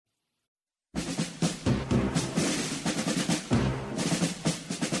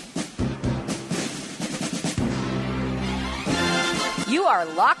are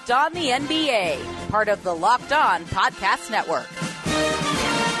Locked On the NBA, part of the Locked On Podcast Network.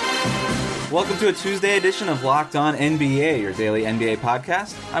 Welcome to a Tuesday edition of Locked On NBA, your daily NBA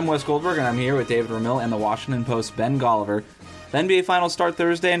podcast. I'm Wes Goldberg, and I'm here with David Ramil and the Washington Post's Ben Golliver. The NBA Finals start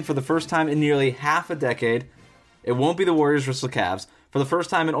Thursday, and for the first time in nearly half a decade, it won't be the Warriors versus the Cavs. For the first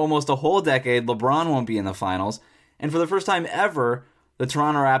time in almost a whole decade, LeBron won't be in the finals. And for the first time ever, the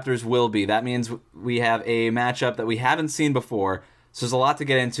Toronto Raptors will be. That means we have a matchup that we haven't seen before, so there's a lot to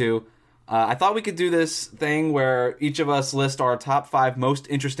get into. I thought we could do this thing where each of us list our top 5 most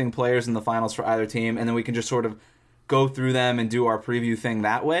interesting players in the finals for either team, and then we can just sort of go through them and do our preview thing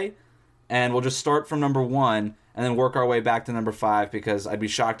that way. And we'll just start from number 1 and then work our way back to number 5, because I'd be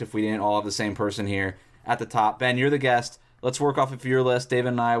shocked if we didn't all have the same person here at the top. Ben, you're the guest. Let's work off of your list.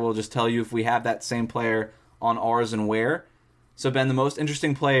 David and I will just tell you if we have that same player on ours and where. So, Ben, the most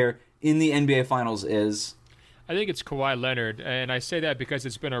interesting player in the NBA Finals is? I think it's Kawhi Leonard, and I say that because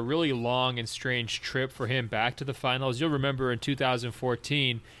it's been a really long and strange trip for him back to the finals. You'll remember in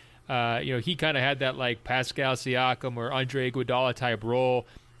 2014, he kind of had that like Pascal Siakam or Andre Iguodala type role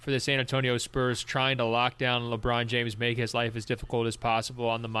for the San Antonio Spurs, trying to lock down LeBron James, make his life as difficult as possible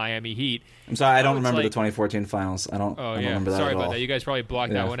on the Miami Heat. I'm sorry, I don't remember the 2014 finals. I don't remember that Sorry at all. about that. You guys probably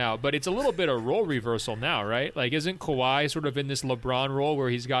blocked that one out. But it's a little bit of role reversal now, right? Like, isn't Kawhi sort of in this LeBron role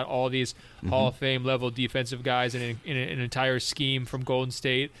where he's got all these Hall of Fame level defensive guys in an entire scheme from Golden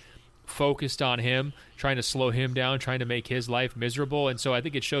State focused on him, trying to slow him down, trying to make his life miserable? And so I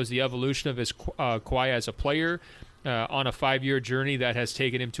think it shows the evolution of his Kawhi as a player, on a 5-year journey that has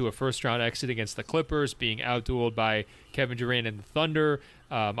taken him to a first-round exit against the Clippers, being outdueled by Kevin Durant and the Thunder.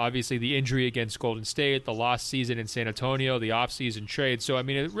 Obviously, the injury against Golden State, the lost season in San Antonio, the off-season trade. So, I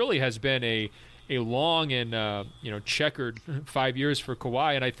mean, it really has been a long and checkered 5 years for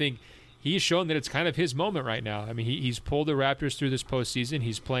Kawhi, and I think he's shown that it's kind of his moment right now. I mean, he's pulled the Raptors through this postseason.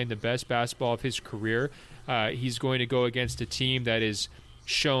 He's playing the best basketball of his career. He's going to go against a team that is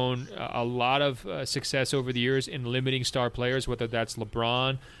shown a lot of success over the years in limiting star players, whether that's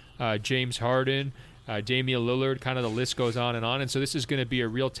LeBron, James Harden, Damian Lillard, kind of the list goes on. And so this is going to be a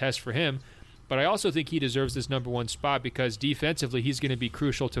real test for him. But I also think he deserves this number 1 spot because defensively he's going to be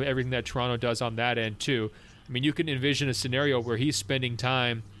crucial to everything that Toronto does on that end too. I mean, you can envision a scenario where he's spending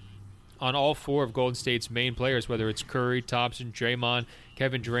time on all 4 of Golden State's main players, whether it's Curry, Thompson, Draymond,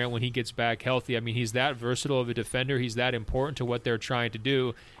 Kevin Durant when he gets back healthy. I mean, he's that versatile of a defender. He's that important to what they're trying to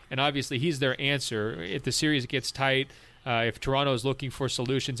do. And obviously, he's their answer. If the series gets tight, if Toronto is looking for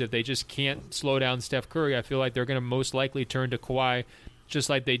solutions, if they just can't slow down Steph Curry, I feel like they're going to most likely turn to Kawhi, just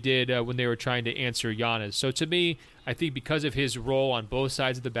like they did when they were trying to answer Giannis. So to me, I think because of his role on both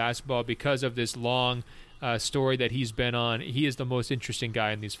sides of the basketball, because of this long story that he's been on, he is the most interesting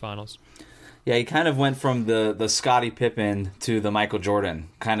guy in these finals. Yeah, he kind of went from the Scottie Pippen to the Michael Jordan,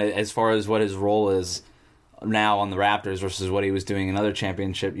 kind of as far as what his role is now on the Raptors versus what he was doing in other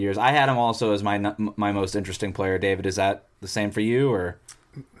championship years. I had him also as my most interesting player. David, is that the same for you, or?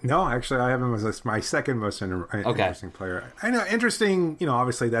 No, actually, I have him as my second most interesting player. I know, interesting,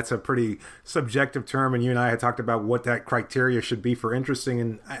 obviously that's a pretty subjective term, and you and I had talked about what that criteria should be for interesting,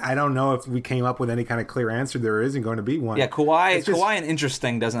 and I don't know if we came up with any kind of clear answer. There isn't going to be one. Yeah, Kawhi and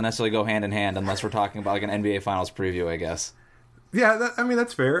interesting doesn't necessarily go hand in hand unless we're talking about like an NBA Finals preview, I guess. Yeah,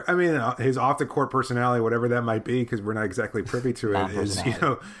 that's fair. I mean, his off-the-court personality, whatever that might be, because we're not exactly privy to it, is,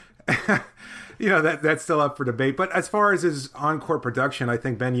 that's still up for debate. But as far as his on-court production, I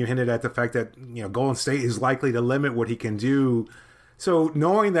think, Ben, you hinted at the fact that, Golden State is likely to limit what he can do. So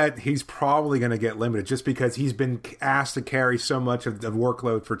knowing that he's probably going to get limited just because he's been asked to carry so much of the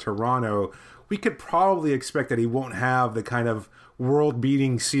workload for Toronto, we could probably expect that he won't have the kind of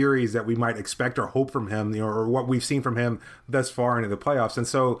world-beating series that we might expect or hope from him, or what we've seen from him thus far into the playoffs. And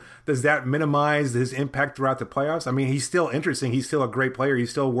so does that minimize his impact throughout the playoffs? I mean, he's still interesting. He's still a great player.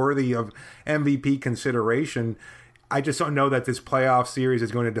 He's still worthy of MVP consideration. I just don't know that this playoff series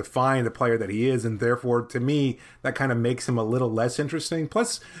is going to define the player that he is, and therefore, to me, that kind of makes him a little less interesting.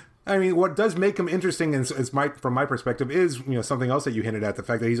 Plus, I mean, what does make him interesting, from my perspective, is something else that you hinted at, the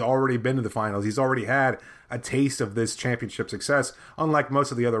fact that he's already been to the finals. He's already had a taste of this championship success, unlike most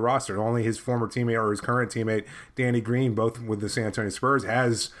of the other roster. Only his former teammate or his current teammate, Danny Green, both with the San Antonio Spurs,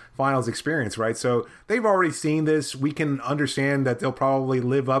 has finals experience, right? So they've already seen this. We can understand that they'll probably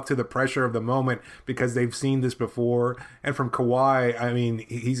live up to the pressure of the moment because they've seen this before. And from Kawhi, I mean,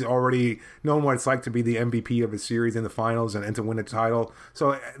 he's already known what it's like to be the MVP of a series in the finals and to win a title.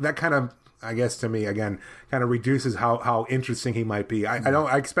 So that kind of, I guess, to me, again, kind of reduces how interesting he might be.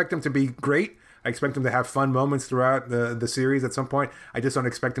 I expect him to be great. I expect him to have fun moments throughout the series at some point. I just don't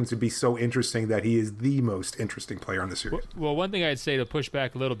expect him to be so interesting that he is the most interesting player on the series. Well, one thing I'd say to push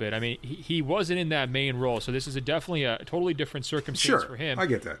back a little bit, I mean, he wasn't in that main role, so this is definitely a totally different circumstance for him. I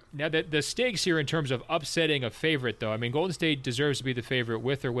get that. Now, the stakes here in terms of upsetting a favorite, though, I mean, Golden State deserves to be the favorite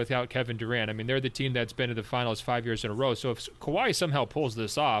with or without Kevin Durant. I mean, they're the team that's been to the finals 5 years in a row, so if Kawhi somehow pulls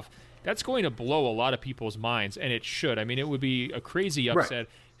this off, that's going to blow a lot of people's minds, and it should. I mean, it would be a crazy upset. Right.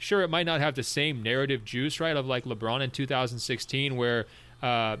 Sure, it might not have the same narrative juice, right, of like LeBron in 2016, where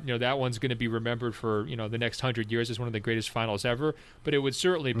that one's going to be remembered for the next 100 years as one of the greatest finals ever. But it would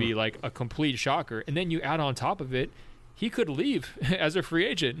certainly be like a complete shocker. And then you add on top of it, he could leave as a free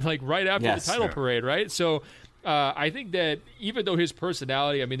agent, like right after the title parade, right? So I think that even though his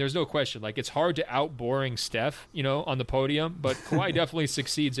personality, I mean, there's no question, like it's hard to out-boring Steph, on the podium, but Kawhi definitely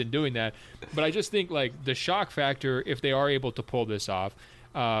succeeds in doing that. But I just think like the shock factor, if they are able to pull this off,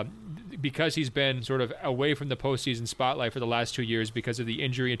 because he's been sort of away from the postseason spotlight for the last 2 years because of the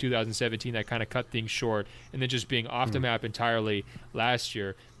injury in 2017 that kind of cut things short, and then just being off the map entirely last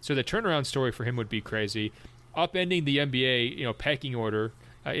year. So the turnaround story for him would be crazy. Upending the NBA, pecking order,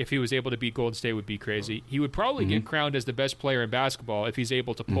 if he was able to beat Golden State, would be crazy. He would probably get crowned as the best player in basketball if he's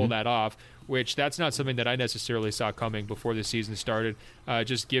able to pull that off, which that's not something that I necessarily saw coming before the season started,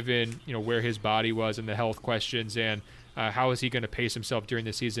 just given where his body was and the health questions and how is he going to pace himself during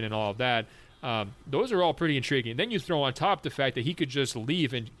the season and all of that. Those are all pretty intriguing. Then you throw on top the fact that he could just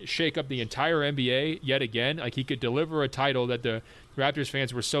leave and shake up the entire NBA yet again. Like he could deliver a title that the Raptors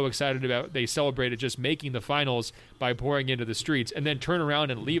fans were so excited about. They celebrated just making the finals by pouring into the streets, and then turn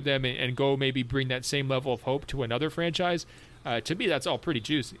around and leave them and go maybe bring that same level of hope to another franchise. To me, that's all pretty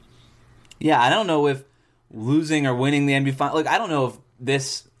juicy. Yeah, I don't know if losing or winning the NBA final, I don't know if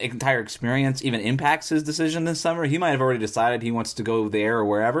this entire experience even impacts his decision this summer. He might have already decided he wants to go there or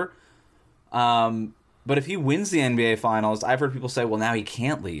wherever. But if he wins the NBA Finals, I've heard people say, well, now he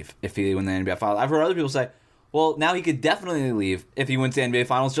can't leave if he wins the NBA Finals. I've heard other people say, well, now he could definitely leave if he wins the NBA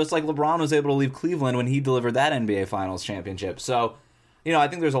Finals, just like LeBron was able to leave Cleveland when he delivered that NBA Finals championship. So, I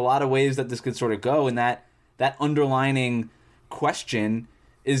think there's a lot of ways that this could sort of go, and that underlining question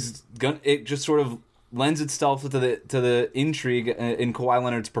it just sort of lends itself to the intrigue in Kawhi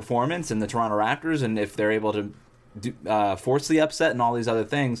Leonard's performance and the Toronto Raptors, and if they're able to force the upset and all these other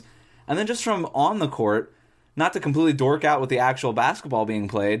things. And then just from on the court, not to completely dork out with the actual basketball being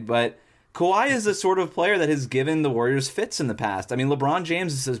played, but Kawhi is the sort of player that has given the Warriors fits in the past. I mean, LeBron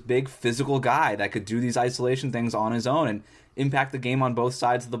James is this big physical guy that could do these isolation things on his own and impact the game on both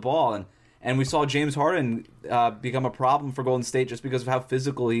sides of the ball. And we saw James Harden become a problem for Golden State just because of how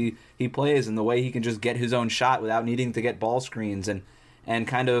physical he plays and the way he can just get his own shot without needing to get ball screens and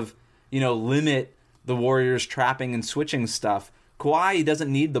kind of, limit the Warriors' trapping and switching stuff. Kawhi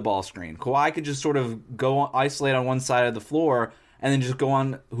doesn't need the ball screen. Kawhi could just sort of go isolate on one side of the floor and then just go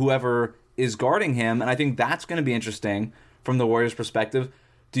on whoever is guarding him. And I think that's going to be interesting from the Warriors' perspective.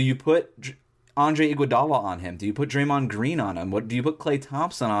 Do you put Andre Iguodala on him? Do you put Draymond Green on him? Do you put Klay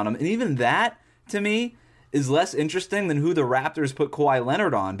Thompson on him? And even that, to me, is less interesting than who the Raptors put Kawhi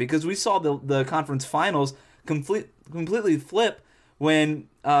Leonard on, because we saw the conference finals completely flip when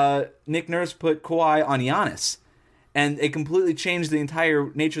Nick Nurse put Kawhi on Giannis. And it completely changed the entire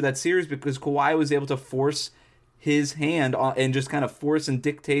nature of that series because Kawhi was able to force his hand on, and just kind of force and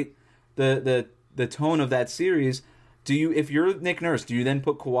dictate the tone of that series. If you're Nick Nurse, do you then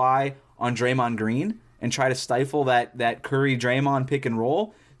put Kawhi on Draymond Green and try to stifle that Curry-Draymond pick and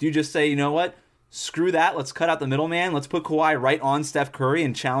roll? Do you just say, you know what, screw that, let's cut out the middleman, let's put Kawhi right on Steph Curry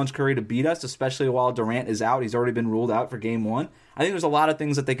and challenge Curry to beat us, especially while Durant is out. He's already been ruled out for Game 1. I think there's a lot of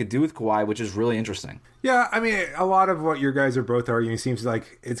things that they could do with Kawhi, which is really interesting. Yeah, I mean, a lot of what you guys are both arguing seems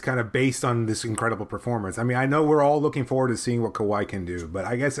like it's kind of based on this incredible performance. I mean, I know we're all looking forward to seeing what Kawhi can do, but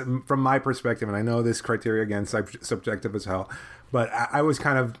I guess from my perspective, and I know this criteria, again, subjective as hell, but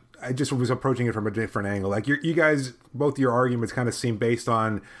I just was approaching it from a different angle. Like, you guys, both your arguments kind of seem based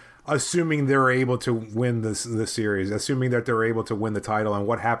on assuming they're able to win this series, assuming that they're able to win the title, and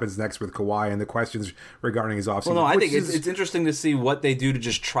what happens next with Kawhi and the questions regarding his offseason. Well, no, I think it's interesting to see what they do to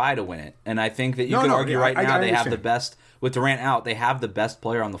just try to win it. And I think that you can argue now they have the best, with Durant out, they have the best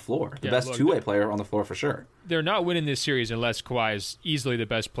player on the floor, the best two-way player on the floor for sure. They're not winning this series unless Kawhi is easily the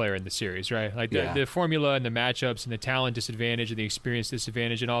best player in the series, right? Like the formula and the matchups and the talent disadvantage and the experience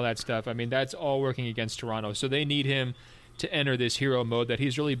disadvantage and all that stuff, I mean, that's all working against Toronto. So they need him to enter this hero mode that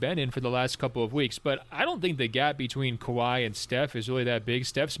he's really been in for the last couple of weeks. But I don't think the gap between Kawhi and Steph is really that big.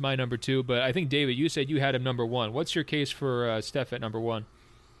 Steph's my number 2, but I think, David, you said you had him number 1. What's your case for Steph at number 1?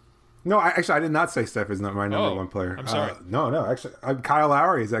 No, I did not say Steph is not my number one player. I'm sorry. No, actually, Kyle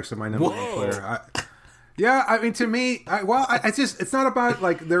Lowry is actually my number one player. Yeah, I mean, to me, it's not about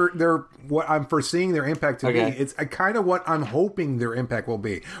like their what I'm foreseeing their impact to be. It's kind of what I'm hoping their impact will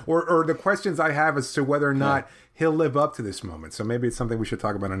be, or the questions I have as to whether or not he'll live up to this moment. So maybe it's something we should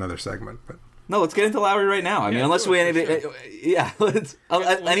talk about in another segment. But no, let's get into Lowry right now. I mean, unless we any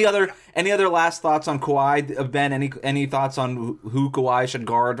other last thoughts on Kawhi, Ben? Any thoughts on who Kawhi should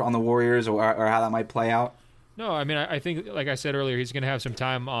guard on the Warriors, or how that might play out? No, I mean, I think, like I said earlier, he's going to have some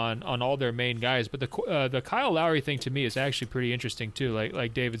time on all their main guys. But the Kyle Lowry thing to me is actually pretty interesting too,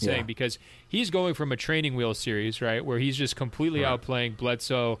 like David's saying, because he's going from a training wheel series, right, where he's just completely outplaying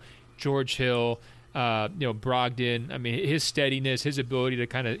Bledsoe, George Hill, Brogdon. I mean, his steadiness, his ability to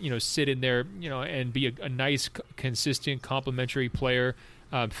kind of sit in there, and be a nice, consistent, complementary player,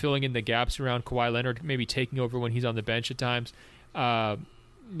 filling in the gaps around Kawhi Leonard, maybe taking over when he's on the bench at times.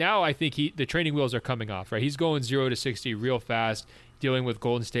 Now I think the training wheels are coming off, right? He's going 0 to 60 real fast, dealing with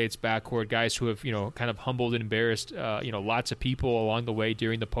Golden State's backcourt, guys who have, kind of humbled and embarrassed, lots of people along the way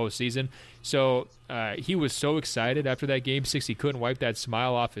during the postseason. So he was so excited after that Game 6, he couldn't wipe that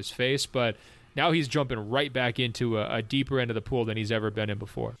smile off his face, but now he's jumping right back into a deeper end of the pool than he's ever been in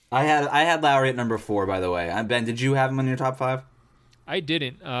before. I had Lowry at number 4, by the way. Ben, did you have him in your top 5? I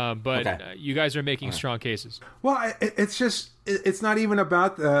didn't, but you guys are making strong cases. Well, it's not even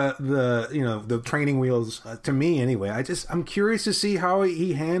about the training wheels to me anyway. I'm curious to see how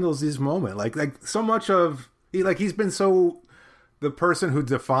he handles this moment. Like so much of he's been so the person who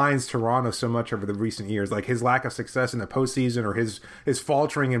defines Toronto so much over the recent years, like his lack of success in the postseason or his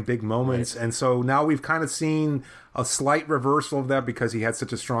faltering in big moments. Right. And so now we've kind of seen a slight reversal of that because he had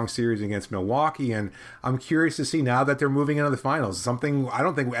such a strong series against Milwaukee. And I'm curious to see now that they're moving into the finals, something I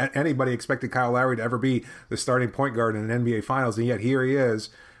don't think anybody expected Kyle Lowry to ever be the starting point guard in an NBA finals. And yet here he is,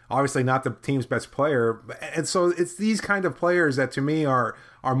 obviously not the team's best player. And so it's these kind of players that to me are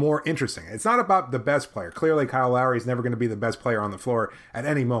more interesting. It's not about the best player. Clearly, Kyle Lowry is never going to be the best player on the floor at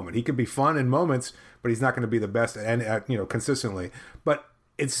any moment. He could be fun in moments, but he's not going to be the best at consistently. But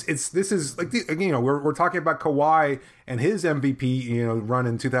this is like we're talking about Kawhi and his MVP run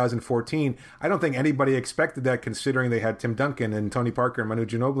in 2014. I don't think anybody expected that, considering they had Tim Duncan and Tony Parker and Manu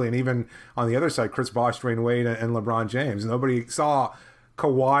Ginobili, and even on the other side, Chris Bosh, Dwayne Wade, and LeBron James. Nobody saw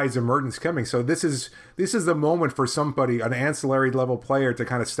Kawhi's emergence coming. So this is the moment for somebody, an ancillary level player, to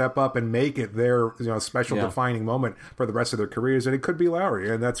kind of step up and make it their special defining moment for the rest of their careers. And it could be Lowry,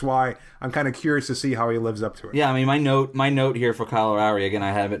 and that's why I'm kind of curious to see how he lives up to it. Yeah, I mean, my note here for Kyle Lowry, again,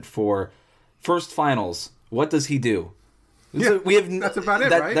 I have it for first finals. What does he do? Yeah, that's about it,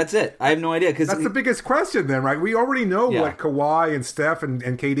 right? That's it. I have no idea. That's the biggest question then, right? We already know what Kawhi and Steph and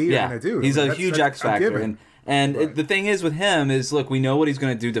KD are going to do. He's a huge X factor. And the thing is with him is, look, we know what he's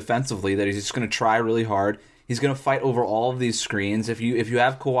going to do defensively, that he's just going to try really hard. He's going to fight over all of these screens. If you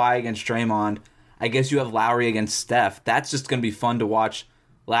have Kawhi against Draymond, I guess you have Lowry against Steph. That's just going to be fun to watch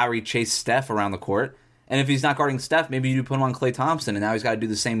Lowry chase Steph around the court. And if he's not guarding Steph, maybe you put him on Klay Thompson, and now he's got to do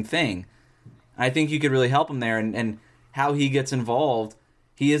the same thing. I think you could really help him there, and how he gets involved.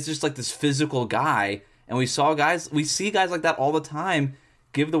 He is just like this physical guy, and we see guys like that all the time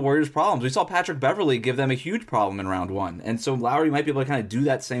give the Warriors problems. We saw Patrick Beverley give them a huge problem in round 1. And so Lowry might be able to kind of do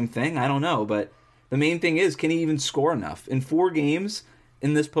that same thing. I don't know. But the main thing is, can he even score enough? In 4 games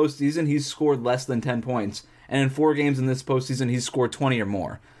in this postseason, he's scored less than 10 points. And in 4 games in this postseason, he's scored 20 or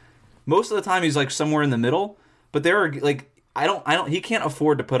more. Most of the time, he's like somewhere in the middle. But there are he can't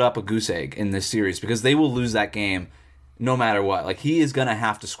afford to put up a goose egg in this series, because they will lose that game no matter what. Like, he is going to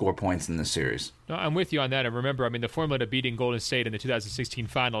have to score points in this series. No, I'm with you on that. And remember, I mean, the formula to beating Golden State in the 2016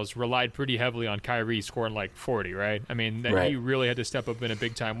 finals relied pretty heavily on Kyrie scoring like 40, right? I mean, he really had to step up in a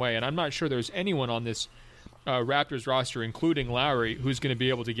big-time way. And I'm not sure there's anyone on this Raptors roster, including Lowry, who's going to be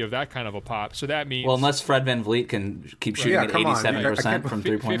able to give that kind of a pop. So that means... Well, unless Fred VanVleet can keep shooting at 87% from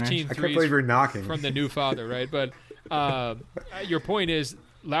three-point range. I can't believe you're knocking. From the new father, right? But your point is,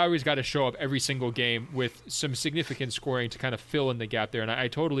 Lowry's got to show up every single game with some significant scoring to kind of fill in the gap there. And I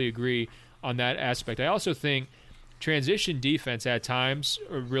totally agree on that aspect. I also think transition defense at times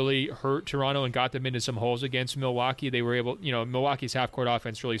really hurt Toronto and got them into some holes against Milwaukee. They were able, Milwaukee's half-court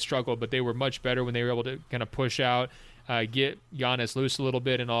offense really struggled, but they were much better when they were able to kind of push out, get Giannis loose a little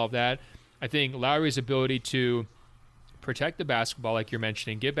bit and all of that. I think Lowry's ability to protect the basketball, like you're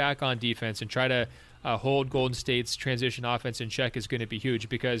mentioning, get back on defense and try to hold Golden State's transition offense in check is going to be huge,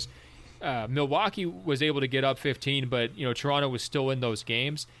 because Milwaukee was able to get up 15, but Toronto was still in those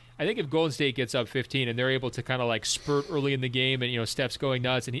games. I think if Golden State gets up 15 and they're able to kind of like spurt early in the game, and Steph's going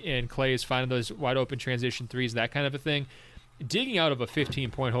nuts and Klay is finding those wide open transition threes, that kind of a thing, digging out of a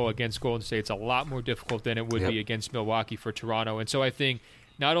 15-point hole against Golden State is a lot more difficult than it would be against Milwaukee for Toronto. And so I think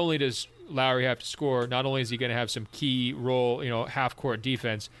not only does Lowry have to score, not only is he going to have some key role, half-court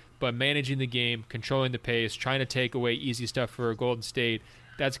defense, but managing the game, controlling the pace, trying to take away easy stuff for Golden State,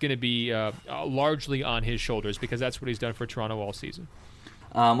 that's going to be largely on his shoulders because that's what he's done for Toronto all season.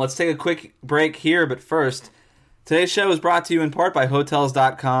 Let's take a quick break here, but first, today's show is brought to you in part by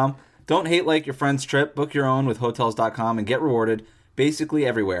Hotels.com. Don't hate like your friend's trip. Book your own with Hotels.com and get rewarded basically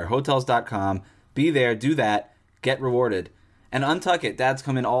everywhere. Hotels.com. Be there, do that, get rewarded. And Untuck It. Dads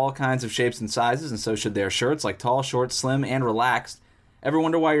come in all kinds of shapes and sizes, and so should their shirts, like tall, short, slim, and relaxed. Ever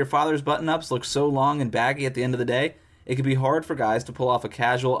wonder why your father's button-ups look so long and baggy at the end of the day? It can be hard for guys to pull off a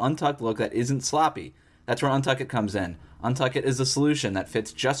casual, untucked look that isn't sloppy. That's where Untuck It comes in. Untuck It is the solution that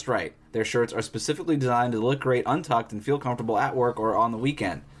fits just right. Their shirts are specifically designed to look great untucked and feel comfortable at work or on the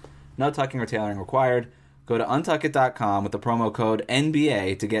weekend. No tucking or tailoring required. Go to untuckit.com with the promo code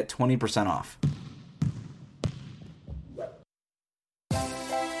NBA to get 20% off.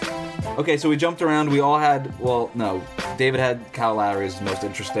 Okay, so we jumped around. We all had, David had Kyle Lowry as most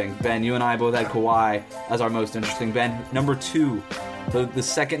interesting. Ben, you and I both had Kawhi as our most interesting. Ben, number 2, the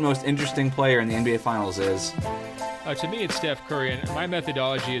second most interesting player in the NBA Finals is... To me, it's Steph Curry, and my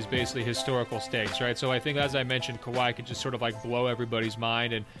methodology is basically historical stakes, right? So I think, as I mentioned, Kawhi could just sort of like blow everybody's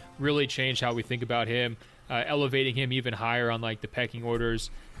mind and really change how we think about him, elevating him even higher on like the pecking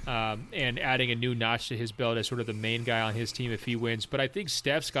orders, and adding a new notch to his belt as sort of the main guy on his team if he wins. But I think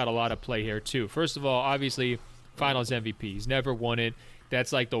Steph's got a lot of play here too. First of all, obviously, Finals MVP. He's never won it.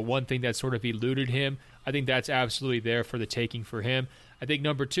 That's like the one thing that sort of eluded him. I think that's absolutely there for the taking for him. I think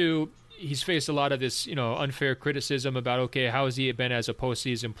number 2, he's faced a lot of this, unfair criticism about, okay, how has he been as a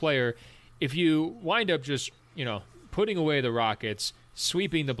postseason player? If you wind up just, putting away the Rockets,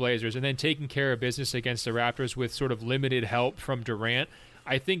 sweeping the Blazers, and then taking care of business against the Raptors with sort of limited help from Durant,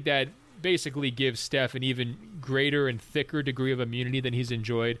 I think that basically gives Steph an even greater and thicker degree of immunity than he's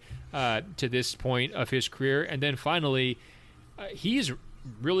enjoyed to this point of his career. And then finally, he's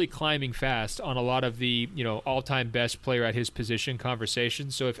really climbing fast on a lot of the all-time best player at his position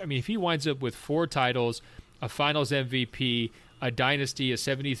conversations. So if he winds up with 4 titles, a Finals MVP, a dynasty, a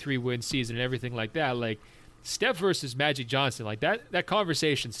 73-win season, and everything like that, like Steph versus Magic Johnson, like that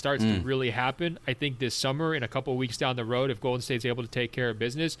conversation starts to really happen. I think this summer, in a couple of weeks down the road, if Golden State's able to take care of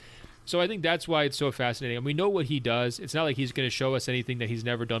business. So I think that's why it's so fascinating. And we know what he does. It's not like he's going to show us anything that he's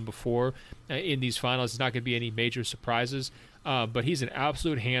never done before in these finals. It's not going to be any major surprises. But he's an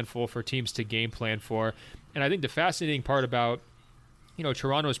absolute handful for teams to game plan for. And I think the fascinating part about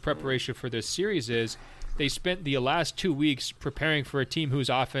Toronto's preparation for this series is they spent the last 2 weeks preparing for a team whose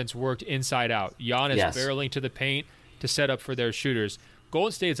offense worked inside out. Giannis barreling to the paint to set up for their shooters.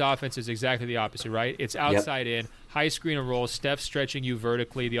 Golden State's offense is exactly the opposite, right? It's outside in, high screen and roll, Steph stretching you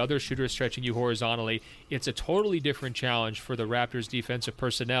vertically, the other shooter stretching you horizontally. It's a totally different challenge for the Raptors' defensive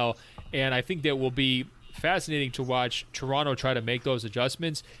personnel, and I think that will be fascinating to watch Toronto try to make those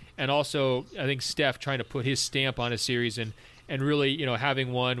adjustments, and also I think Steph trying to put his stamp on a series and really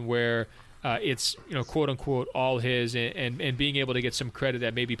having one where it's quote unquote all his and being able to get some credit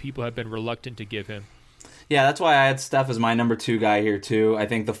that maybe people have been reluctant to give him. Yeah, that's why I had Steph as my number 2 guy here too. I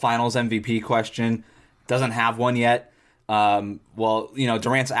think the Finals MVP question doesn't have one yet.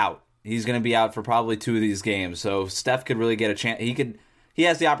 Durant's out. He's going to be out for probably 2 of these games, so Steph could really get a chance. He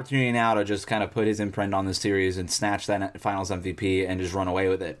has the opportunity now to just kind of put his imprint on this series and snatch that Finals MVP and just run away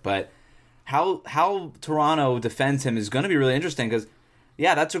with it. But how Toronto defends him is going to be really interesting because,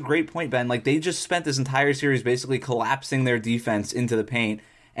 yeah, that's a great point, Ben. Like, they just spent this entire series basically collapsing their defense into the paint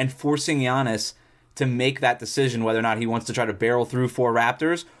and forcing Giannis to make that decision whether or not he wants to try to barrel through 4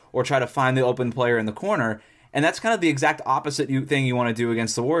 Raptors or try to find the open player in the corner. And that's kind of the exact opposite thing you want to do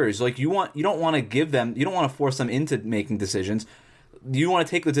against the Warriors. Like, you don't want to force them into making decisions. You want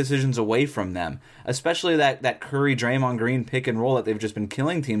to take the decisions away from them, especially that Curry, Draymond Green pick and roll that they've just been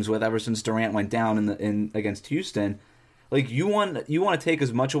killing teams with ever since Durant went down in against Houston. Like, you want to take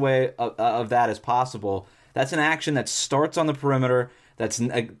as much away of that as possible. That's an action that starts on the perimeter. That's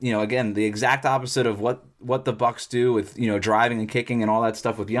again the exact opposite of what the Bucks do with driving and kicking and all that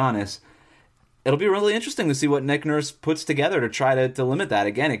stuff with Giannis. It'll be really interesting to see what Nick Nurse puts together to try to limit that.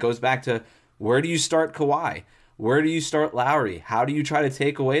 Again, it goes back to where do you start Kawhi? Where do you start Lowry? How do you try to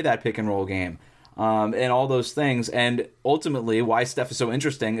take away that pick and roll game? And all those things. And ultimately, why Steph is so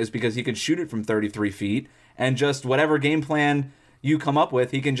interesting is because he can shoot it from 33 feet and just whatever game plan you come up with,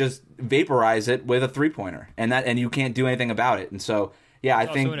 he can just vaporize it with a 3-pointer. And you can't do anything about it. And so, yeah, I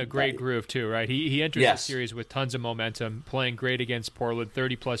think... also in a great groove, too, right? He enters the series with tons of momentum, playing great against Portland,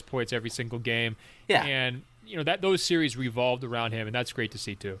 30-plus points every single game. Yeah. And, that those series revolved around him, and that's great to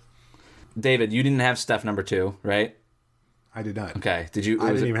see too. David, you didn't have Steph number 2, right? I did not. Okay. Did you? I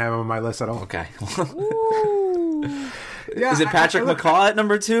didn't even have him on my list at all. Okay. Yeah, Is it Patrick McCaw at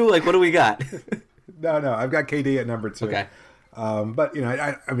number 2? Like, what do we got? No. I've got KD at number 2. Okay. But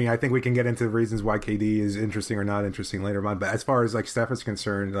I think we can get into the reasons why KD is interesting or not interesting later on. But as far as like Steph is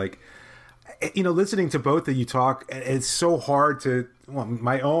concerned, like, listening to both of you talk, it's so hard to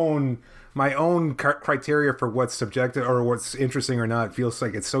my own criteria for what's subjective or what's interesting or not feels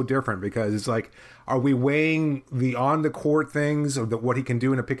like it's so different, because it's like, are we weighing the on the court things of what he can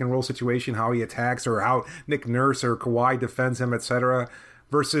do in a pick and roll situation, how he attacks, or how Nick Nurse or Kawhi defends him, etc.,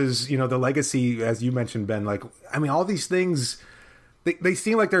 versus the legacy, as you mentioned, Ben? Like, all these things, they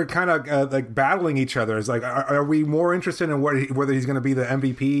seem like they're kind of like battling each other. It's like, are we more interested in whether he's going to be the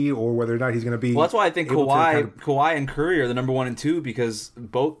MVP or whether or not he's going to be? Well, that's why I think Kawhi and Curry are the number 1 and 2, because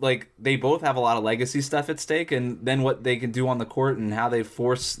they both have a lot of legacy stuff at stake, and then what they can do on the court and how they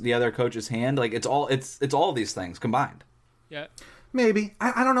force the other coach's hand. Like, it's all of these things combined. Yeah. Maybe.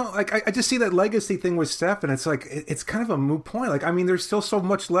 I don't know. Like, I just see that legacy thing with Steph, and it's like, it's kind of a moot point. Like, there's still so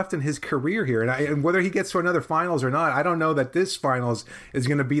much left in his career here. And whether he gets to another finals or not, I don't know that this finals is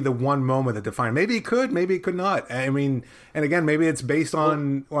going to be the one moment that defines. Maybe it could, maybe it could not. And again, maybe it's based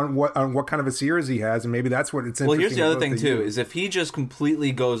on what kind of a series he has, and maybe that's what it's interesting. Well, here's the other thing, too, is if he just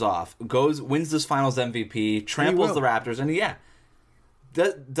completely goes off, wins this finals MVP, tramples the Raptors, and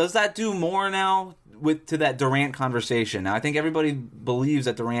does that do more now to that Durant conversation? Now, I think everybody believes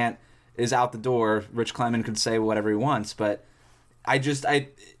that Durant is out the door. Rich Kleiman could say whatever he wants, but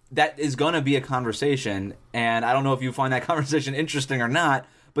that is going to be a conversation, and I don't know if you find that conversation interesting or not,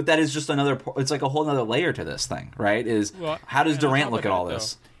 but that is just it's like a whole other layer to this thing, right? How does Durant look at all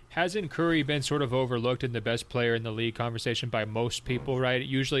this? Hasn't Curry been sort of overlooked in the best player in the league conversation by most people, right?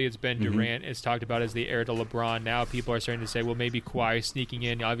 Usually it's been Durant. It's talked about as the heir to LeBron. Now people are starting to say, well, maybe Kawhi sneaking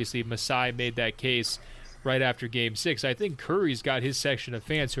in. Obviously, Masai made that case right after Game 6. I think Curry's got his section of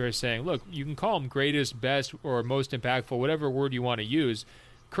fans who are saying, look, you can call him greatest, best, or most impactful, whatever word you want to use.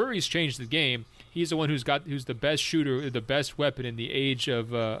 Curry's changed the game. He's the one who's the best shooter, the best weapon in the age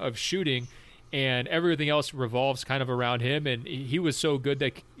of shooting, and everything else revolves kind of around him. And he was so good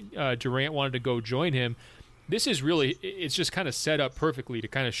that Durant wanted to go join him. This is really, it's just kind of set up perfectly to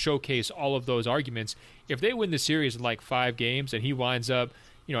kind of showcase all of those arguments. If they win the series in like 5 games and he winds up,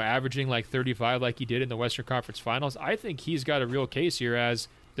 averaging like 35 like he did in the Western Conference Finals, I think he's got a real case here as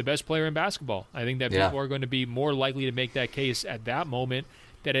the best player in basketball. I think that people are going to be more likely to make that case at that moment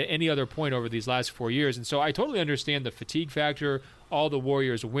than at any other point over these last 4 years. And so I totally understand the fatigue factor, all the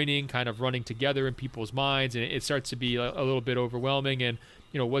Warriors winning, kind of running together in people's minds, and it starts to be a little bit overwhelming, and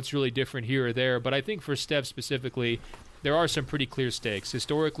what's really different here or there. But I think for Steph specifically, there are some pretty clear stakes.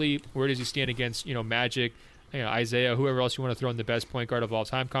 Historically, where does he stand against Magic, Isaiah, whoever else you want to throw in the best point guard of all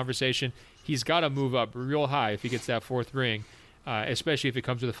time conversation? He's got to move up real high if he gets that 4th ring, especially if it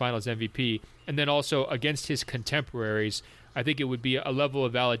comes to the Finals MVP. And then also against his contemporaries, I think it would be a level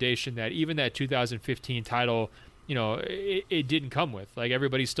of validation that even that 2015 title, it didn't come with. Like,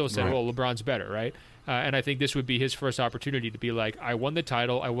 everybody still said, well, LeBron's better, right? And I think this would be his first opportunity to be like, I won the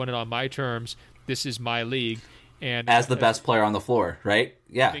title, I won it on my terms, this is my league. And as the best player on the floor, right?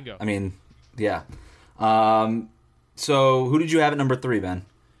 Yeah. Bingo. Yeah. So who did you have at number 3, Ben?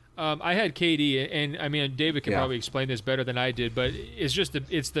 I had KD, and David can probably explain this better than I did, but it's just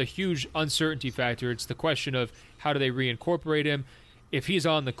it's the huge uncertainty factor. It's the question of how do they reincorporate him. If he's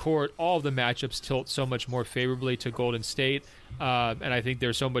on the court, all of the matchups tilt so much more favorably to Golden State, and I think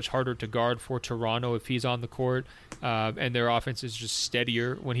they're so much harder to guard for Toronto if he's on the court, and their offense is just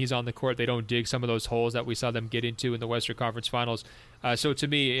steadier when he's on the court. They don't dig some of those holes that we saw them get into in the Western Conference Finals. So to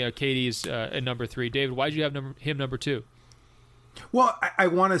me, KD's at number 3. David, why did you have him number 2? Well, I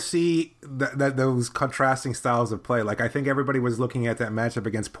want to see that those contrasting styles of play. Like, I think everybody was looking at that matchup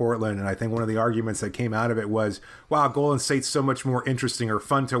against Portland, and I think one of the arguments that came out of it was, wow, Golden State's so much more interesting or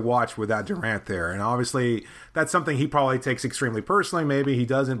fun to watch without Durant there. And obviously, that's something he probably takes extremely personally. Maybe he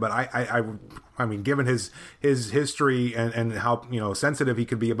doesn't, but I mean, given his history and how sensitive he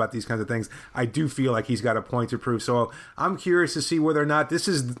could be about these kinds of things, I do feel like he's got a point to prove. So I'm curious to see whether or not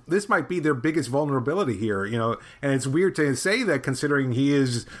this might be their biggest vulnerability here. And it's weird to say that considering he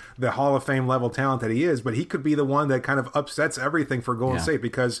is the Hall of Fame level talent that he is, but he could be the one that kind of upsets everything for Golden State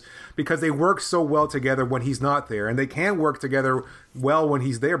because they work so well together when he's not there, and they can work together well when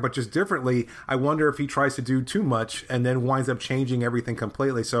he's there, but just differently. I wonder if he tries to do too much and then winds up changing everything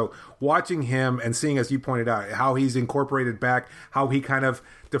completely. So watching him and seeing, as you pointed out, how he's incorporated back, how he kind of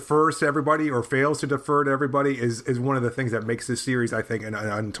defers to everybody or fails to defer to everybody is one of the things that makes this series, I think,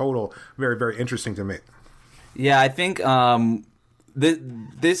 in total, very, very interesting to me. Yeah, I think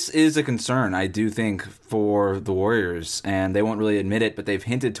this is a concern, I do think, for the Warriors, and they won't really admit it, but they've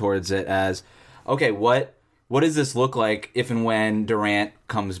hinted towards it as, okay, what does this look like if and when Durant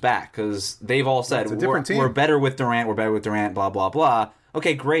comes back? Because they've all said, we're better with Durant, blah, blah, blah.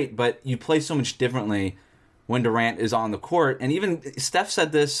 Okay, great, but you play so much differently when Durant is on the court. And even Steph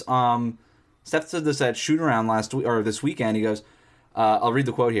said this at shoot-around this weekend. He goes, I'll read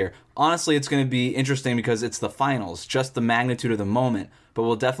the quote here. Honestly, it's going to be interesting because it's the finals, just the magnitude of the moment. But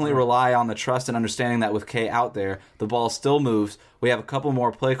we'll definitely rely on the trust and understanding that with K out there, the ball still moves. We have a couple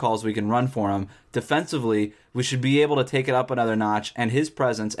more play calls we can run for him. Defensively, we should be able to take it up another notch, and his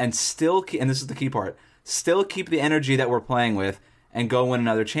presence, and still, and this is the key part, still keep the energy that we're playing with and go win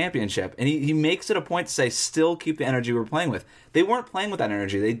another championship. And he makes it a point to say, still keep the energy we're playing with. They weren't playing with that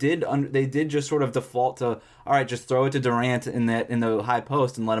energy. They did just sort of default to, all right, just throw it to Durant in the high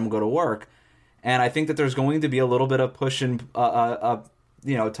post and let him go to work. And I think that there's going to be a little bit of push and tug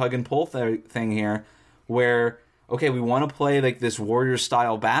and pull thing here, where okay, we want to play like this Warriors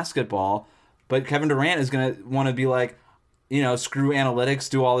style basketball, but Kevin Durant is going to want to be like, screw analytics,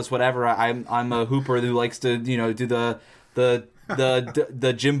 do all this whatever. I'm a hooper who likes to do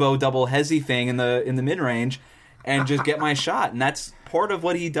the Jimbo double hezzy thing in the mid range, and just get my shot. And that's part of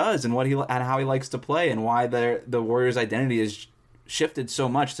what he does and how he likes to play, and why the Warriors' identity has shifted so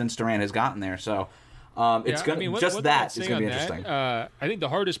much since Durant has gotten there. So it's going to be interesting. I think the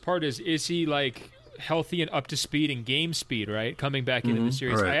hardest part is he like healthy and up to speed and game speed, right? Coming back into the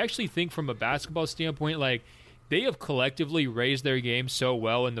series. Right. I actually think from a basketball standpoint, like, they have collectively raised their game so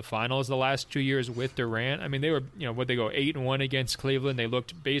well in the finals the last 2 years with Durant. I mean, they were, they go 8-1 against Cleveland. They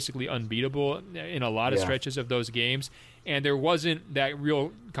looked basically unbeatable in a lot of stretches of those games. And there wasn't that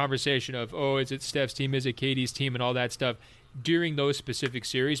real conversation of, is it Steph's team, is it KD's team, and all that stuff during those specific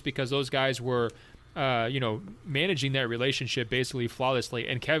series, because those guys were, managing that relationship basically flawlessly.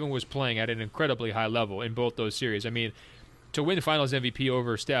 And Kevin was playing at an incredibly high level in both those series. I mean, to win Finals MVP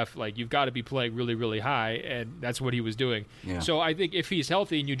over Steph, like, you've got to be playing really, really high, and that's what he was doing. Yeah. So I think if he's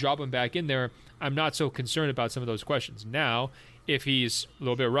healthy and you drop him back in there, I'm not so concerned about some of those questions. Now, if he's a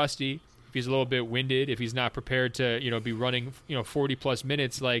little bit rusty, if he's a little bit winded, if he's not prepared to, be running, 40-plus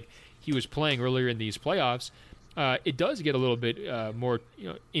minutes like he was playing earlier in these playoffs, it does get a little bit more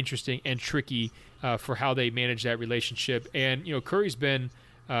interesting and tricky for how they manage that relationship. And, Curry's been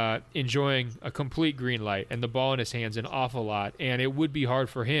enjoying a complete green light and the ball in his hands an awful lot, and it would be hard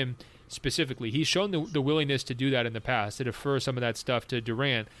for him specifically. He's shown the willingness to do that in the past, to defer some of that stuff to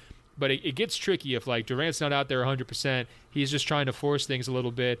Durant, but it gets tricky if, like, Durant's not out there 100%. He's just trying to force things a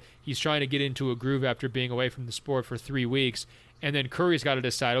little bit. He's trying to get into a groove after being away from the sport for 3 weeks, and then Curry's got to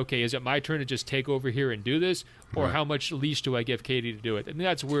decide, okay, is it my turn to just take over here and do this, or how much leash do I give KD to do it? And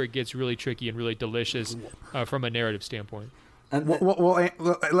that's where it gets really tricky and really delicious from a narrative standpoint. Well,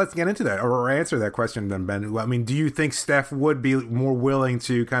 let's get into that, or answer that question then, Ben. I mean, do you think Steph would be more willing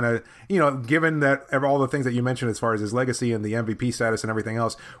to kind of, given that all the things that you mentioned as far as his legacy and the MVP status and everything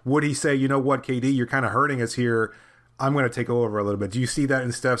else, would he say, you know what, KD, you're kind of hurting us here, I'm going to take over a little bit? Do you see that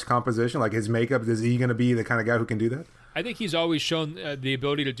in Steph's composition, like his makeup? Is he going to be the kind of guy who can do that? I think he's always shown the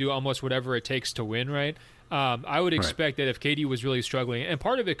ability to do almost whatever it takes to win, right? I would expect that if KD was really struggling, and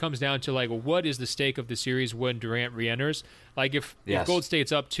part of it comes down to, like, what is the stake of the series when Durant re-enters? Like, if Gold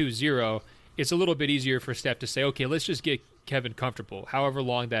State's up 2-0, it's a little bit easier for Steph to say, okay, let's just get Kevin comfortable, however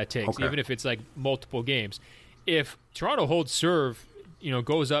long that takes, even if it's, like, multiple games. If Toronto holds serve,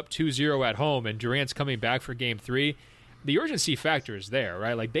 goes up 2-0 at home, and Durant's coming back for Game 3, the urgency factor is there,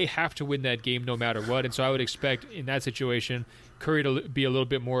 right? Like, they have to win that game no matter what, and so I would expect in that situation Curry to be a little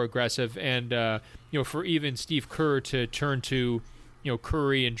bit more aggressive, and for even Steve Kerr to turn to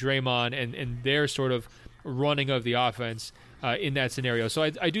Curry and Draymond and their sort of running of the offense in that scenario. So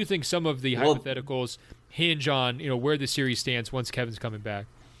I do think some of the hypotheticals hinge on where the series stands once Kevin's coming back.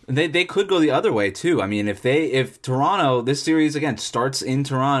 They could go the other way too. I mean, if Toronto, this series again starts in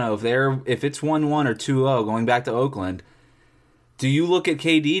Toronto, if it's 1-1 or 2-0 going back to Oakland, do you look at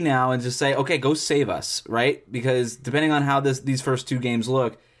KD now and just say, okay, go save us, right? Because depending on how these first two games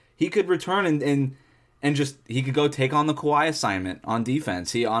look, he could return and just he could go take on the Kawhi assignment on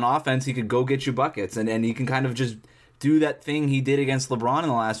defense. On offense, he could go get you buckets, and he can kind of just do that thing he did against LeBron in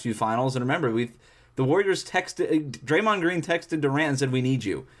the last few finals. And remember, the Warriors Draymond Green texted Durant and said, we need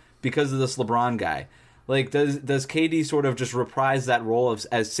you because of this LeBron guy. Like, does KD sort of just reprise that role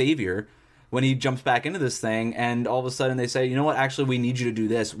as savior when he jumps back into this thing, and all of a sudden they say, you know what, actually we need you to do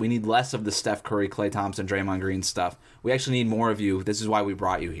this. We need less of the Steph Curry, Klay Thompson, Draymond Green stuff. We actually need more of you. This is why we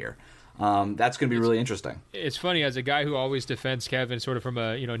brought you here. That's going to be really interesting. It's funny, as a guy who always defends Kevin sort of from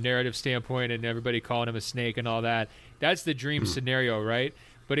a narrative standpoint and everybody calling him a snake and all that, that's the dream scenario, right?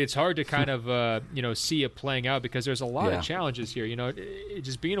 But it's hard to kind of see it playing out because there's a lot of challenges here.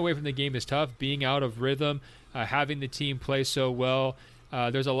 Just being away from the game is tough. Being out of rhythm, having the team play so well,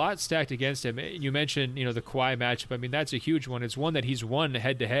 there's a lot stacked against him. You mentioned the Kawhi matchup. I mean, that's a huge one. It's one that he's won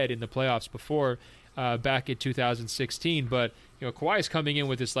head-to-head in the playoffs before, back in 2016. But Kawhi is coming in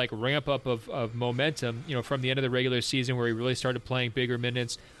with this like ramp up of momentum. From the end of the regular season where he really started playing bigger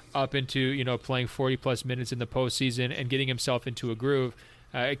minutes up into playing 40+ minutes in the postseason and getting himself into a groove.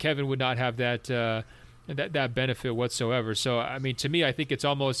 Kevin would not have that benefit whatsoever. So, I mean, to me, I think it's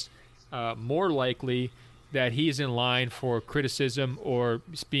almost more likely that he's in line for criticism or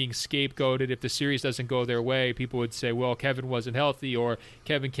being scapegoated. If the series doesn't go their way, people would say, well, Kevin wasn't healthy, or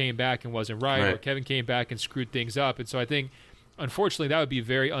Kevin came back and wasn't right, or Kevin came back and screwed things up. And so I think, unfortunately, that would be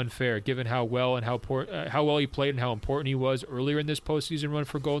very unfair given how well and how well he played and how important he was earlier in this postseason run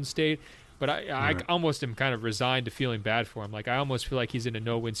for Golden State. But I almost am kind of resigned to feeling bad for him. Like, I almost feel like he's in a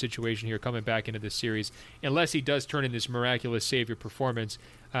no-win situation here coming back into this series. Unless he does turn in this miraculous savior performance,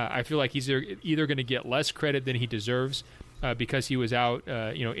 I feel like he's either going to get less credit than he deserves because he was out,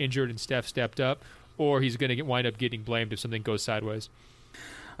 injured and Steph stepped up, or he's going to wind up getting blamed if something goes sideways.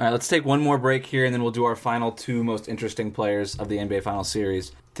 All right, let's take one more break here, and then we'll do our final two most interesting players of the NBA Finals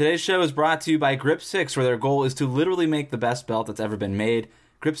series. Today's show is brought to you by Grip 6, where their goal is to literally make the best belt that's ever been made.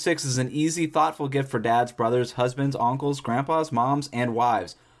 Grip 6 is an easy, thoughtful gift for dads, brothers, husbands, uncles, grandpas, moms, and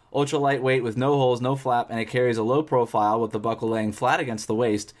wives. Ultra lightweight with no holes, no flap, and it carries a low profile with the buckle laying flat against the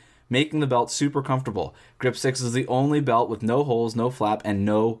waist, making the belt super comfortable. Grip 6 is the only belt with no holes, no flap, and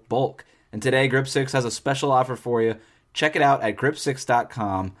no bulk. And today, Grip 6 has a special offer for you. Check it out at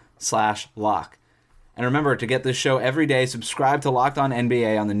grip6.com/lock. And remember, to get this show every day, subscribe to Locked On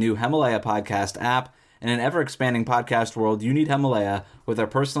NBA on the new Himalaya podcast app. In an ever-expanding podcast world, you need Himalaya with our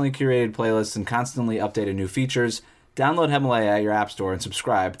personally curated playlists and constantly updated new features. Download Himalaya at your app store and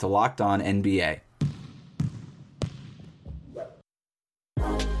subscribe to Locked On NBA.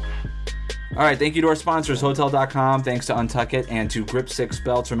 All right, thank you to our sponsors, Hotel.com, thanks to Untuck It, and to Grip 6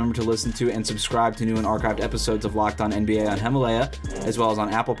 Belts. Remember to listen to and subscribe to new and archived episodes of Locked On NBA on Himalaya, as well as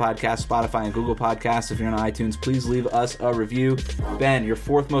on Apple Podcasts, Spotify, and Google Podcasts. If you're on iTunes, please leave us a review. Ben, your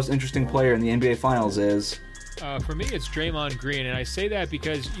fourth most interesting player in the NBA Finals is... For me, it's Draymond Green, and I say that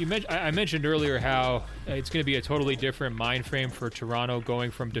because I mentioned earlier how it's going to be a totally different mind frame for Toronto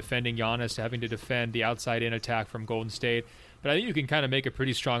going from defending Giannis to having to defend the outside-in attack from Golden State. But I think you can kind of make a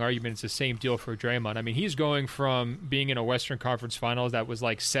pretty strong argument it's the same deal for Draymond. I mean, he's going from being in a Western Conference Finals that was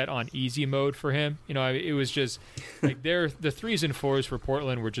like set on easy mode for him. It was just like the 3s and 4s for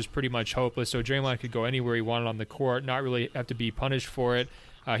Portland were just pretty much hopeless. So Draymond could go anywhere he wanted on the court, not really have to be punished for it.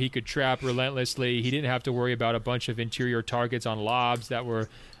 He could trap relentlessly. He didn't have to worry about a bunch of interior targets on lobs that were,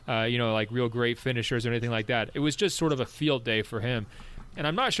 like real great finishers or anything like that. It was just sort of a field day for him. And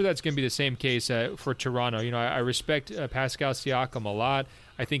I'm not sure that's going to be the same case for Toronto. I respect Pascal Siakam a lot.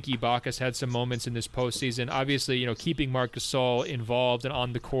 I think Ibaka's had some moments in this postseason. Obviously, keeping Marc Gasol involved and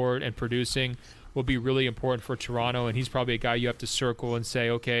on the court and producing will be really important for Toronto. And he's probably a guy you have to circle and say,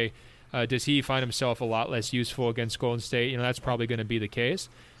 okay, does he find himself a lot less useful against Golden State? That's probably going to be the case.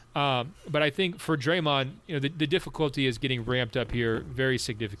 But I think for Draymond, the difficulty is getting ramped up here very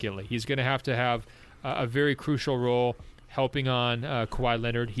significantly. He's going to have a very crucial role helping on Kawhi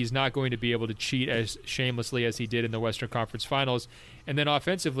Leonard. He's not going to be able to cheat as shamelessly as he did in the Western Conference Finals. And then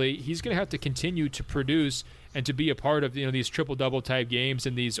offensively, he's going to have to continue to produce and to be a part of these triple-double type games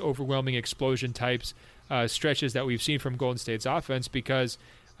and these overwhelming explosion types stretches that we've seen from Golden State's offense because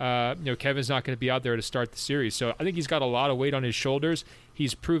Kevin's not going to be out there to start the series. So I think he's got a lot of weight on his shoulders.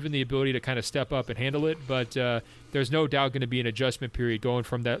 He's proven the ability to kind of step up and handle it, but there's no doubt going to be an adjustment period going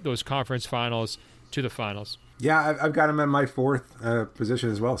from those conference finals to the finals. Yeah, I've got him in my fourth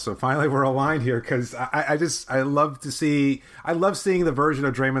position as well. So finally we're aligned here because I love seeing the version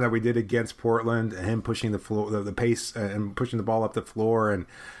of Draymond that we did against Portland, him pushing the floor, the pace and pushing the ball up the floor. And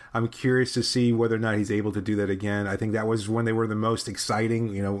I'm curious to see whether or not he's able to do that again. I think that was when they were the most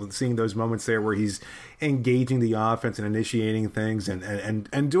exciting, seeing those moments there where he's engaging the offense and initiating things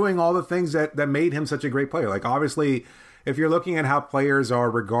and doing all the things that made him such a great player. Like, obviously, if you're looking at how players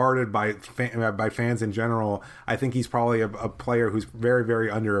are regarded by fans in general, I think he's probably a player who's very, very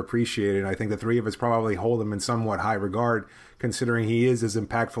underappreciated. I think the three of us probably hold him in somewhat high regard considering he is as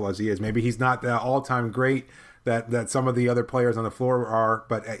impactful as he is. Maybe he's not the all-time great that some of the other players on the floor are,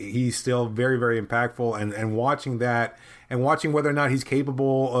 but he's still very, very impactful. And watching that, and watching whether or not he's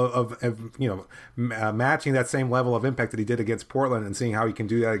capable of matching that same level of impact that he did against Portland, and seeing how he can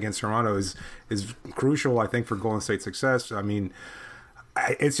do that against Toronto is crucial, I think, for Golden State's success. I mean,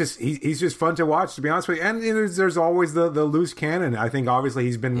 it's just he's just fun to watch, to be honest with you. And there's always the loose cannon. I think obviously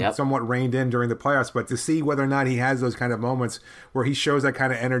he's been somewhat reined in during the playoffs, but to see whether or not he has those kind of moments where he shows that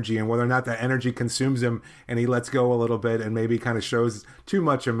kind of energy, and whether or not that energy consumes him and he lets go a little bit and maybe kind of shows too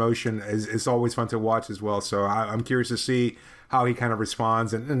much emotion, is always fun to watch as well. So I'm curious to see how he kind of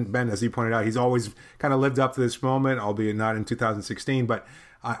responds. And Ben, as you pointed out, he's always kind of lived up to this moment, albeit not in 2016, but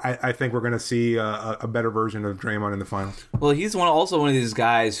I think we're going to see a better version of Draymond in the finals. Well, he's also one of these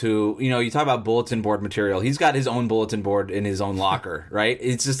guys who, you talk about bulletin board material. He's got his own bulletin board in his own locker, right?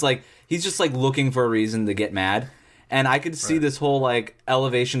 It's just like, he's just like looking for a reason to get mad. And I could see this whole like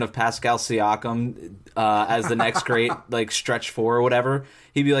elevation of Pascal Siakam as the next great like stretch four or whatever.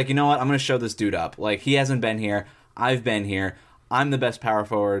 He'd be like, you know what? I'm going to show this dude up. Like, he hasn't been here. I've been here. I'm the best power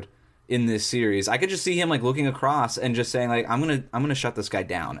forward in this series. I could just see him like looking across and just saying like, I'm gonna shut this guy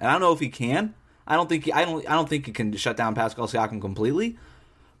down. And I don't know if he can. I don't think he can shut down Pascal Siakam completely.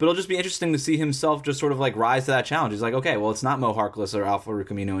 But it'll just be interesting to see himself just sort of like rise to that challenge. He's like, okay, well, it's not Mo Harkless or Al-Farouq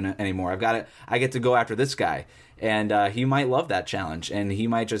Aminu anymore. I get to go after this guy, and he might love that challenge, and he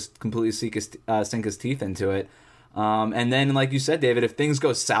might just completely sink his teeth into it. And then, like you said, David, if things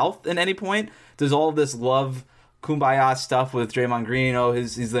go south at any point, there's all of this love kumbaya stuff with Draymond Green.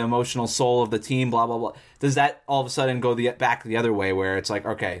 He's the emotional soul of the team, blah, blah, blah. Does that all of a sudden go back the other way, where it's like,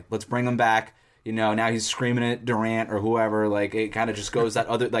 okay, let's bring him back. Now he's screaming at Durant or whoever. Like, it kind of just goes that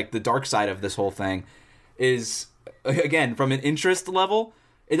other, like, the dark side of this whole thing is, again, from an interest level,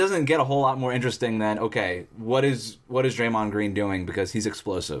 it doesn't get a whole lot more interesting than, okay, what is Draymond Green doing, because he's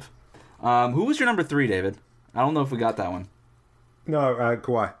explosive. Who was your number 3, David? I don't know if we got that one. No,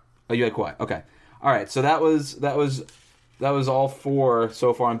 Kawhi. Oh, you had Kawhi. Okay. All right, so that was all 4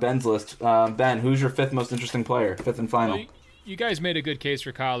 so far on Ben's list. Ben, who's your 5th most interesting player, 5th and final? Well, you guys made a good case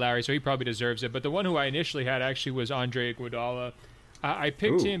for Kyle Lowry, so he probably deserves it. But the one who I initially had actually was Andre Iguodala. I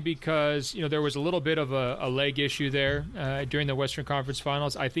picked him because there was a little bit of a leg issue there during the Western Conference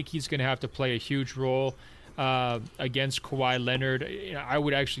Finals. I think he's going to have to play a huge role against Kawhi Leonard. I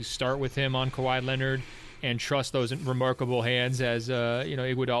would actually start with him on Kawhi Leonard and trust those remarkable hands, as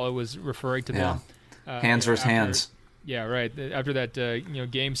Iguodala was referring to them. Hands versus hands. Yeah, right. After that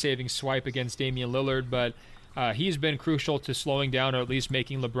game-saving swipe against Damian Lillard, but he's been crucial to slowing down, or at least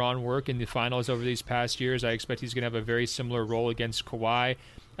making LeBron work in the finals over these past years. I expect he's going to have a very similar role against Kawhi.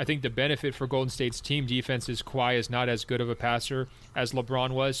 I think the benefit for Golden State's team defense is Kawhi is not as good of a passer as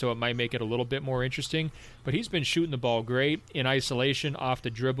LeBron was, so it might make it a little bit more interesting. But he's been shooting the ball great in isolation, off the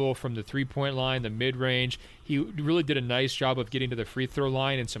dribble, from the three-point line, the mid-range. He really did a nice job of getting to the free throw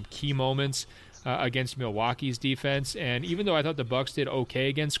line in some key moments against Milwaukee's defense. And even though I thought the Bucks did okay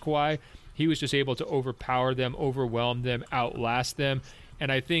against Kawhi, he was just able to overpower them, overwhelm them, outlast them.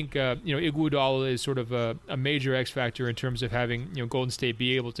 And I think Iguodala is sort of a major X factor in terms of having Golden State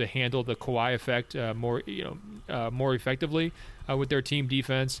be able to handle the Kawhi effect more effectively with their team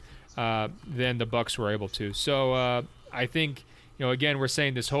defense than the Bucks were able to. So I think again, we're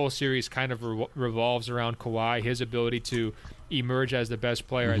saying this whole series kind of revolves around Kawhi, his ability to emerge as the best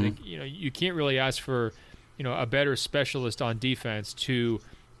player. Mm-hmm. I think you can't really ask for a better specialist on defense to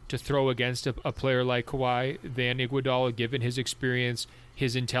throw against a player like Kawhi than Iguodala, given his experience,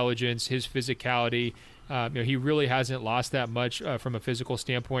 his intelligence, his physicality. He really hasn't lost that much from a physical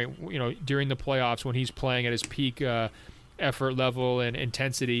standpoint, during the playoffs when he's playing at his peak effort level and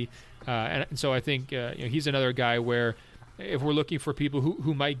intensity. And so I think he's another guy where if we're looking for people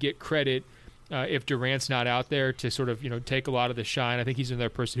who might get credit if Durant's not out there to sort of take a lot of the shine, I think he's another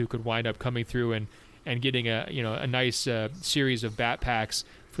person who could wind up coming through and getting a nice series of bat packs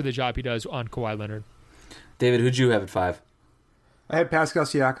for the job he does on Kawhi Leonard. David, who'd you have at 5? I had Pascal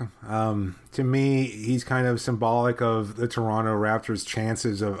Siakam. To me, he's kind of symbolic of the Toronto Raptors'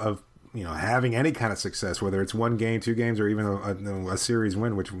 chances of having any kind of success, whether it's 1 game, 2 games, or even a series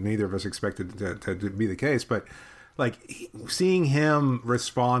win, which neither of us expected to be the case. But like seeing him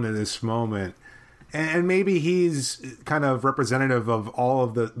respond to this moment And maybe he's kind of representative of all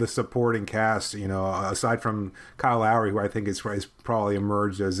of the supporting cast, aside from Kyle Lowry, who I think is probably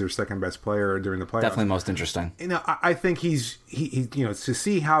emerged as their second best player during the playoffs. Definitely most interesting. I think he's to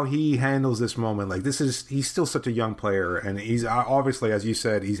see how he handles this moment. Like he's still such a young player, and he's obviously, as you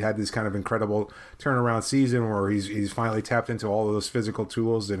said, he's had this kind of incredible turnaround season where he's finally tapped into all of those physical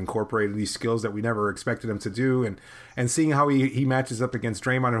tools and incorporated these skills that we never expected him to do, and seeing how he matches up against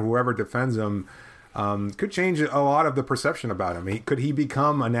Draymond and whoever defends him. Could change a lot of the perception about him. Could he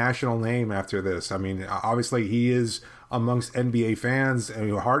become a national name after this? I mean, obviously he is amongst NBA fans and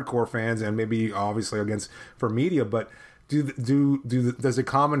hardcore fans, and maybe obviously for media. But does a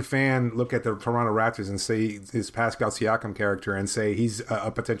common fan look at the Toronto Raptors and say this Pascal Siakam character and say he's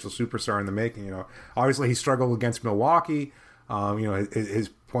a potential superstar in the making? Obviously he struggled against Milwaukee. His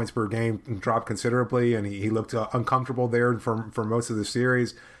points per game dropped considerably, and he looked uncomfortable there for most of the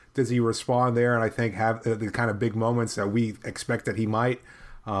series. Does he respond there? And I think have the kind of big moments that we expect that he might.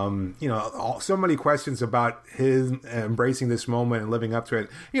 So many questions about his embracing this moment and living up to it.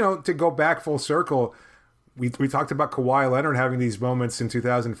 To go back full circle, we talked about Kawhi Leonard having these moments in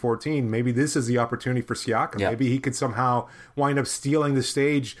 2014. Maybe this is the opportunity for Siakam. Maybe he could somehow wind up stealing the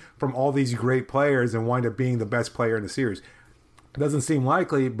stage from all these great players and wind up being the best player in the series. It doesn't seem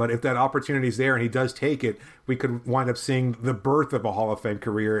likely, but if that opportunity is there and he does take it, we could wind up seeing the birth of a Hall of Fame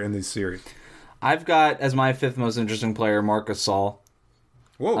career in this series. I've got as my fifth most interesting player Marc Gasol.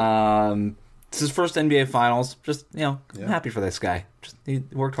 Whoa. It's his first NBA Finals. Just, I'm happy for this guy. He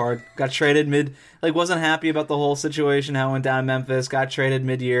worked hard. Got traded wasn't happy about the whole situation, how it went down in Memphis. Got traded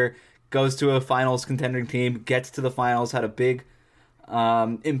mid-year. Goes to a Finals contending team. Gets to the Finals. Had a big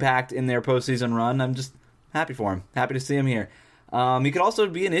impact in their postseason run. I'm just happy for him. Happy to see him here. He could also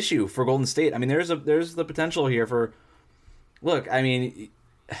be an issue for Golden State. I mean, there's the potential here for... Look, I mean,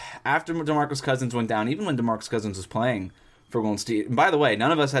 after DeMarcus Cousins went down, even when DeMarcus Cousins was playing for Golden State... And by the way,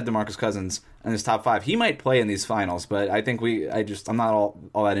 none of us had DeMarcus Cousins in his top 5. He might play in these finals, but I think I'm not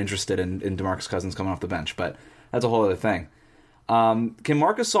all that interested in DeMarcus Cousins coming off the bench, but that's a whole other thing. Can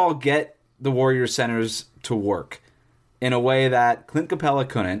Marc Gasol get the Warriors centers to work in a way that Clint Capella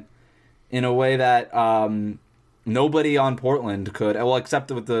couldn't, in a way that... nobody on Portland could, well, except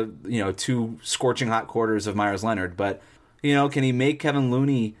with the 2 scorching hot quarters of Myers Leonard. But can he make Kevin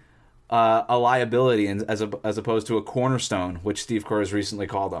Looney a liability as opposed to a cornerstone, which Steve Kerr has recently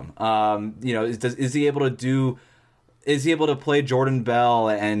called him? Is he able to play Jordan Bell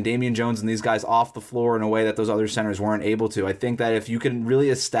and Damian Jones and these guys off the floor in a way that those other centers weren't able to? I think that if you can really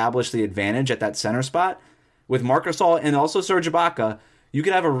establish the advantage at that center spot with Marc Gasol and also Serge Ibaka, you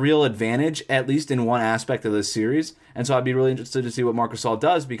could have a real advantage, at least in one aspect of this series. And so I'd be really interested to see what Marc Gasol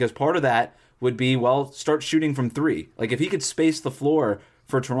does, because part of that would be, start shooting from 3. Like, if he could space the floor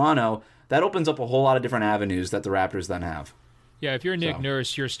for Toronto, that opens up a whole lot of different avenues that the Raptors then have. Yeah, if you're Nick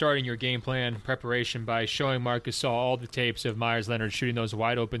Nurse, you're starting your game plan preparation by showing Marc Gasol all the tapes of Myers Leonard shooting those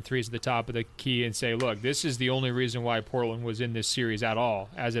wide open threes at the top of the key and say, look, this is the only reason why Portland was in this series at all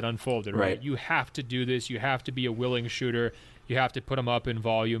as it unfolded, right? You have to do this. You have to be a willing shooter. You have to put them up in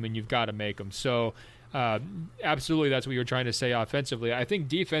volume, and you've got to make them. So absolutely that's what you're trying to say offensively. I think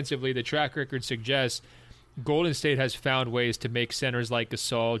defensively the track record suggests Golden State has found ways to make centers like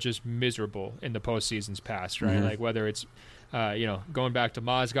Gasol just miserable in the postseasons past, right? Mm-hmm. Like whether it's going back to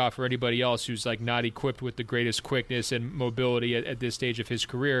Mozgov or anybody else who's like not equipped with the greatest quickness and mobility at this stage of his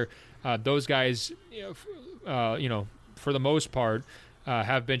career, those guys, for the most part,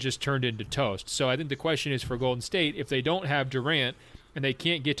 have been just turned into toast. So I think the question is for Golden State, if they don't have Durant and they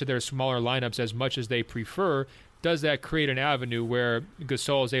can't get to their smaller lineups as much as they prefer, does that create an avenue where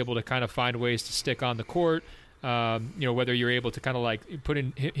Gasol is able to kind of find ways to stick on the court? Whether you're able to kind of like put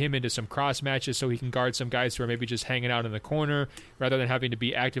him into some cross matches so he can guard some guys who are maybe just hanging out in the corner rather than having to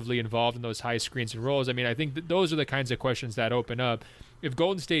be actively involved in those high screens and rolls. I mean, I think those are the kinds of questions that open up. If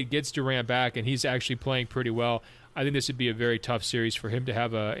Golden State gets Durant back and he's actually playing pretty well, I think this would be a very tough series for him to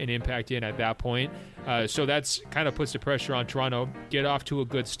have an impact in at that point. So that's kind of puts the pressure on Toronto. Get off to a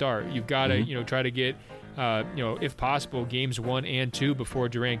good start. You've got to, try to get, if possible, games 1 and 2 before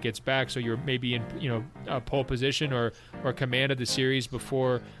Durant gets back. So you're maybe in, a pole position or command of the series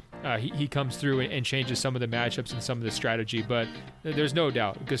before he comes through and changes some of the matchups and some of the strategy. But there's no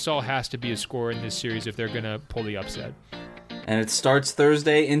doubt Gasol has to be a scorer in this series if they're going to pull the upset. And it starts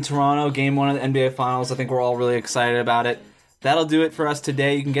Thursday in Toronto, Game 1 of the NBA Finals. I think we're all really excited about it. That'll do it for us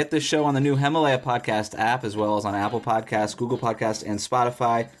today. You can get this show on the new Himalaya Podcast app, as well as on Apple Podcasts, Google Podcasts, and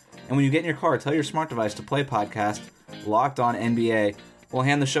Spotify. And when you get in your car, tell your smart device to play podcast Locked On NBA. We'll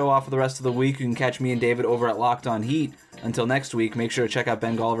hand the show off for the rest of the week. You can catch me and David over at Locked On Heat, Until next week, make sure to check out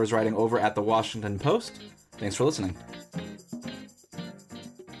Ben Golliver's writing over at The Washington Post. Thanks for listening.